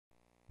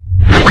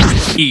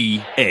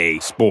EA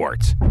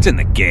Sports. It's in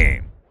the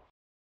game.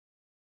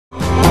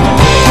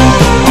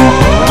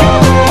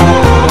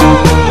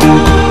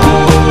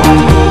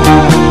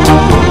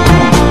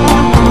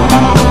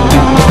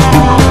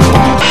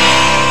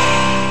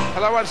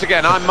 Hello once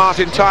again, I'm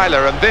Martin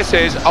Tyler and this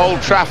is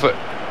Old Trafford.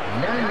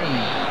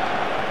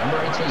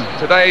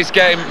 Today's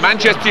game,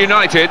 Manchester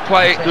United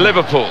play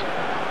Liverpool.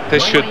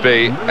 This should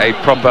be a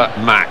proper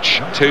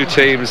match. Two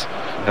teams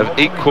of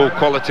equal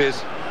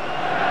qualities.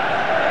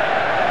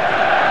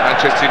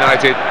 Manchester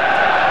United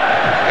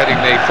getting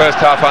the first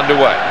half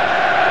underway.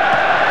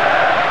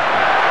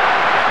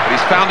 But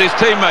he's found his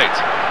teammate.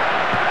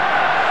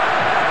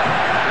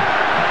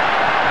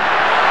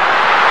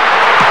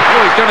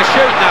 Oh, he's going to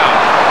shoot now.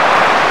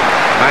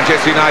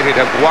 Manchester United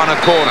have won a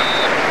corner.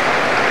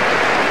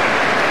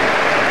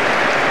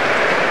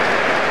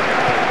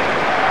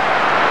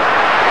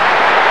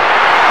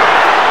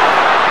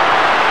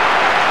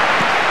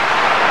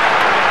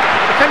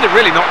 Defender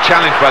really not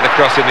challenged by the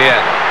cross in the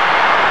end.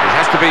 It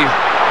has to be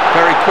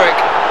very quick.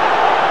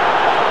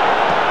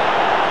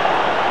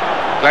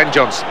 Glenn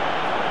Johnson.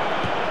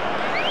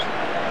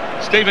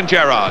 Steven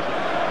Gerrard.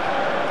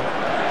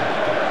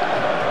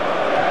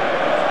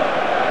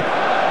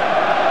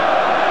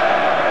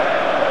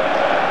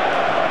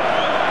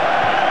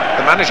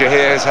 The manager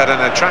here has had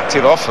an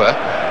attractive offer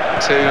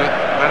to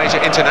manage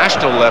at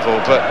international level,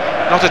 but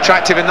not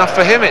attractive enough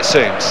for him, it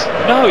seems.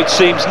 No, it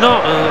seems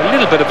not. A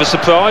little bit of a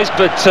surprise,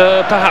 but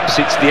perhaps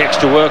it's the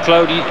extra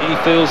workload. He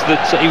feels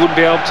that he wouldn't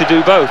be able to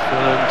do both,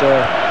 and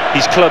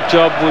his club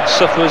job would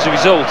suffer as a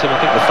result, and I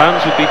think the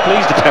fans would be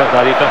pleased about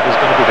that if that was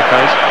going to be the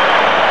case.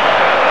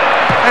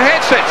 And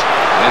hits it!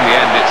 In the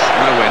end, it's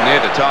nowhere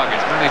near the target.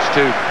 He's managed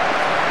to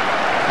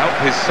help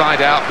his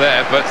side out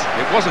there, but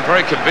it wasn't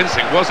very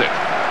convincing, was it?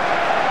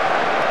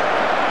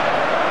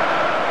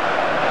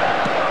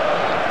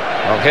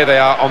 Well, here they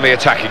are on the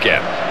attack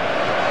again.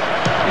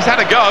 He's had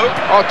a go.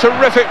 Oh,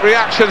 terrific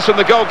reactions from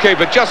the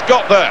goalkeeper. Just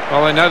got there.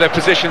 Well, they know their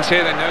positions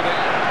here. They know that.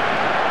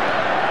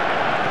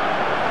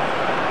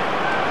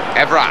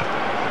 Evra.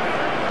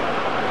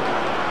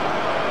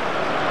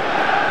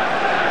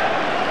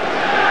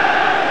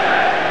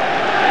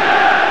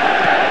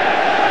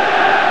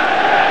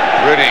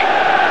 Rooney.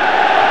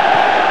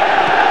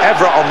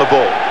 Evra on the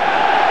ball.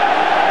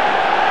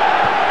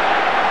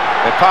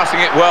 They're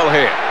passing it well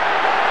here.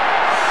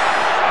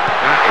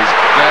 That is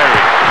very...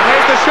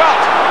 Here's the shot!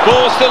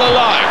 Ball still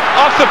alive,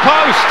 off the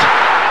post!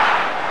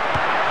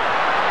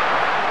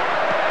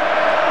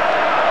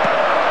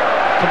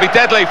 Can be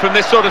deadly from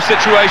this sort of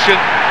situation.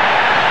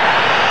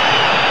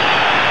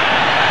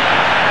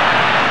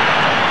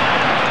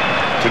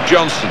 To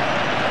Johnson.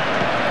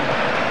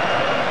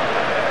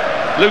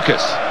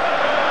 Lucas.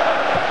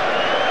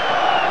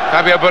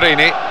 Fabio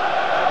Borini.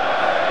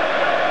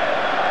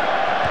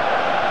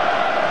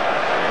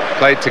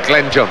 Played to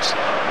Glenn Johnson.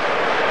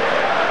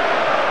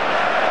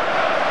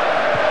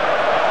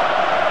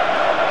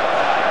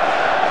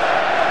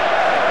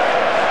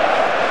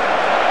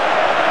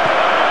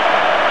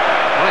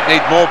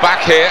 Need more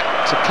back here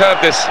to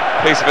curb this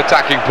piece of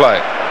attacking play.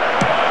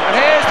 And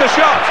here's the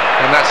shot!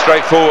 And that's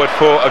straightforward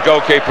for a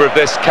goalkeeper of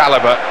this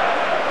calibre.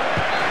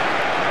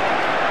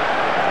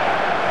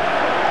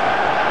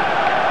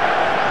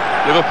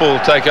 Liverpool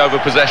take over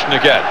possession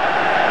again.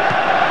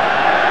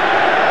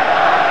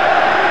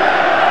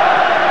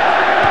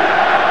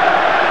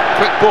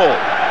 Quick ball.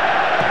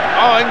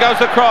 Oh, in goes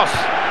the cross.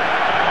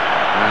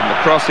 And the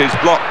cross is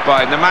blocked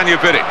by Nemanja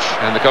Vidic.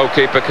 And the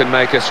goalkeeper can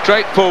make a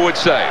straightforward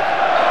save.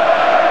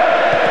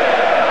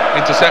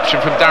 Interception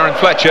from Darren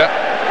Fletcher.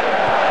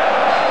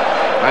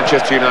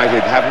 Manchester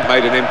United haven't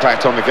made an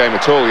impact on the game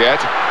at all yet.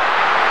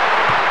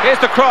 Here's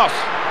the cross.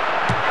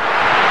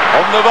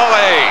 On the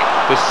volley.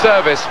 The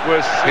service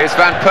was... Here's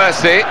Van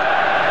Persie.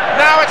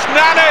 Now it's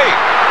Nani.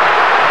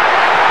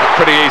 That's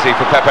pretty easy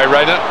for Pepe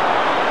Reina.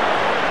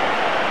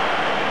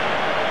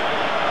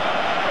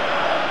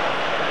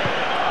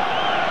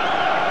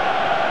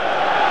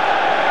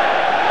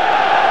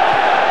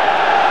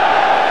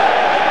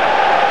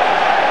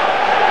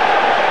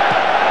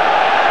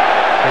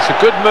 It's a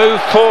good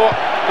move for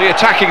the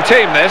attacking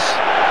team, this.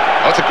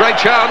 Oh, it's a great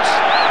chance.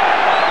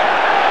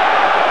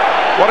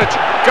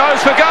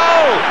 Goes for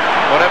goal!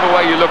 Whatever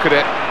way you look at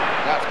it.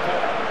 That's...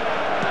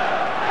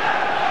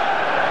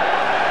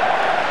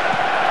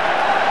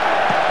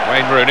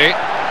 Wayne Rooney.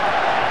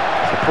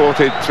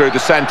 Supported through the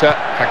centre,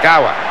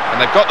 Kagawa.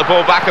 And they've got the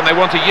ball back and they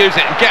want to use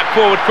it and get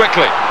forward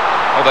quickly.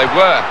 Well, they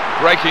were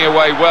breaking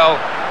away well,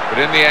 but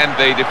in the end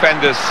the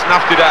defenders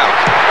snuffed it out.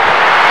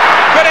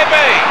 Could it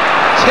be?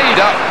 Teed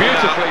up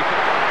beautifully.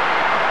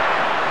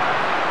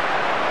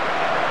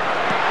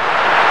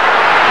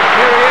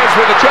 Here he is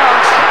with a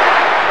chance.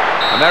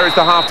 And there is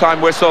the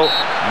half-time whistle.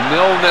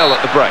 0-0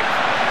 at the break.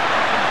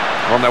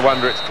 On no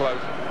wonder it's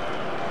close.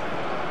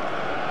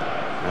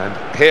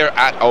 And here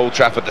at Old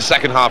Trafford, the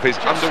second half is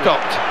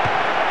stopped.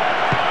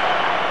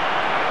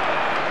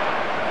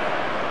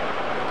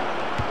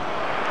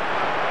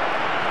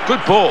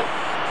 Good ball.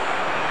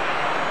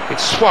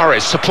 It's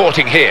Suarez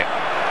supporting here.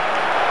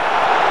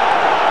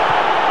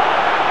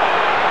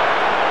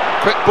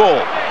 quick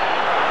ball.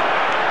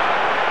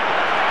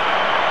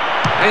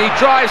 And he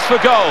drives for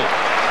goal.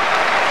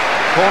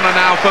 Corner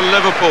now for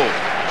Liverpool.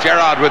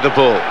 Gerrard with the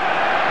ball.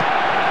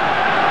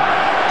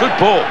 Good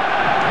ball.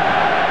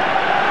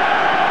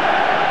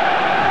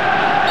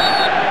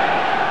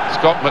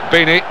 Scott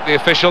McBeanie, the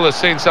official, has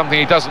seen something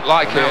he doesn't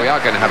like here. Now we are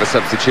going to have a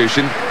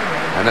substitution,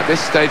 and at this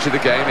stage of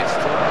the game it's...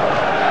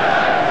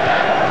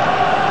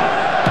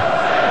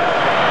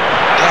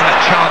 And a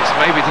chance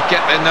maybe to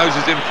get their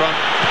noses in front.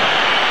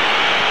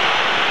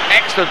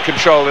 Excellent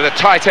control in a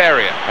tight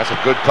area. That's a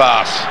good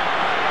pass.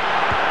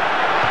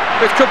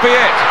 This could be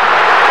it.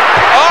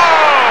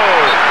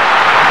 Oh!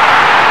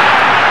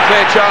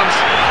 Clear chance,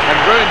 and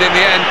ruined in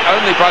the end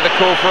only by the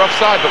call for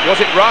offside, but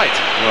was it right?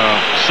 Well,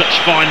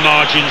 such fine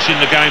margins in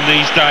the game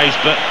these days,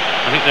 but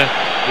I think the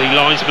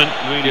linesman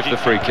really Give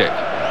the free kick.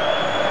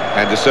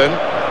 Henderson.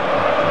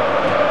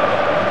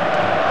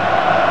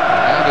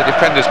 Now the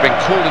defender's been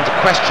called into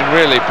question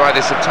really by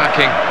this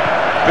attacking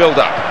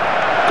build-up.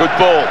 Good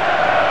ball.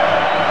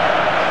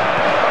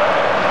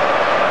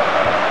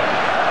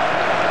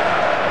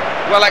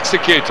 Well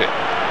executed.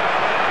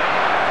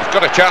 He's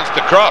got a chance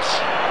to cross.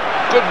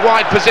 Good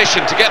wide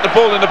position to get the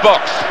ball in the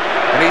box.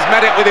 And he's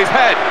met it with his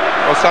head.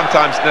 Well,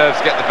 sometimes nerves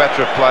get the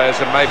better of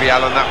players, and maybe,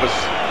 Alan, that was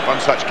one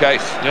such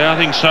case. Yeah, I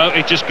think so.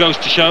 It just goes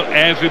to show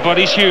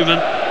everybody's human.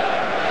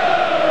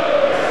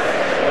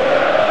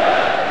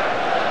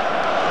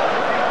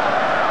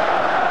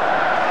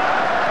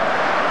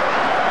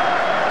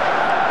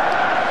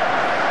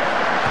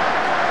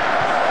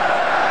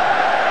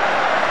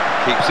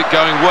 Keeps it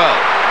going well.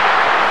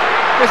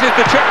 This is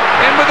the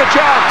in with a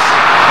chance.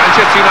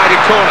 Manchester United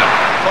corner.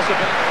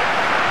 Possibly.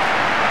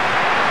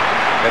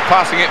 They're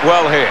passing it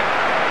well here.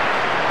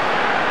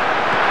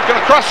 Going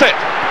to cross it.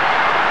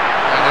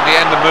 And in the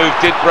end, the move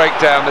did break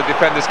down. The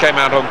defenders came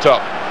out on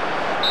top.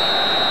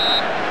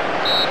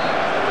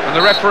 And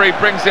the referee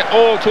brings it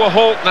all to a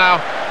halt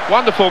now.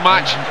 Wonderful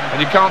match,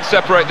 and you can't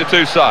separate the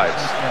two sides.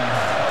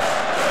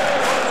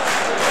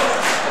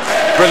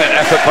 Brilliant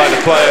effort by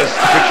the players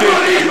to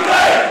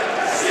produce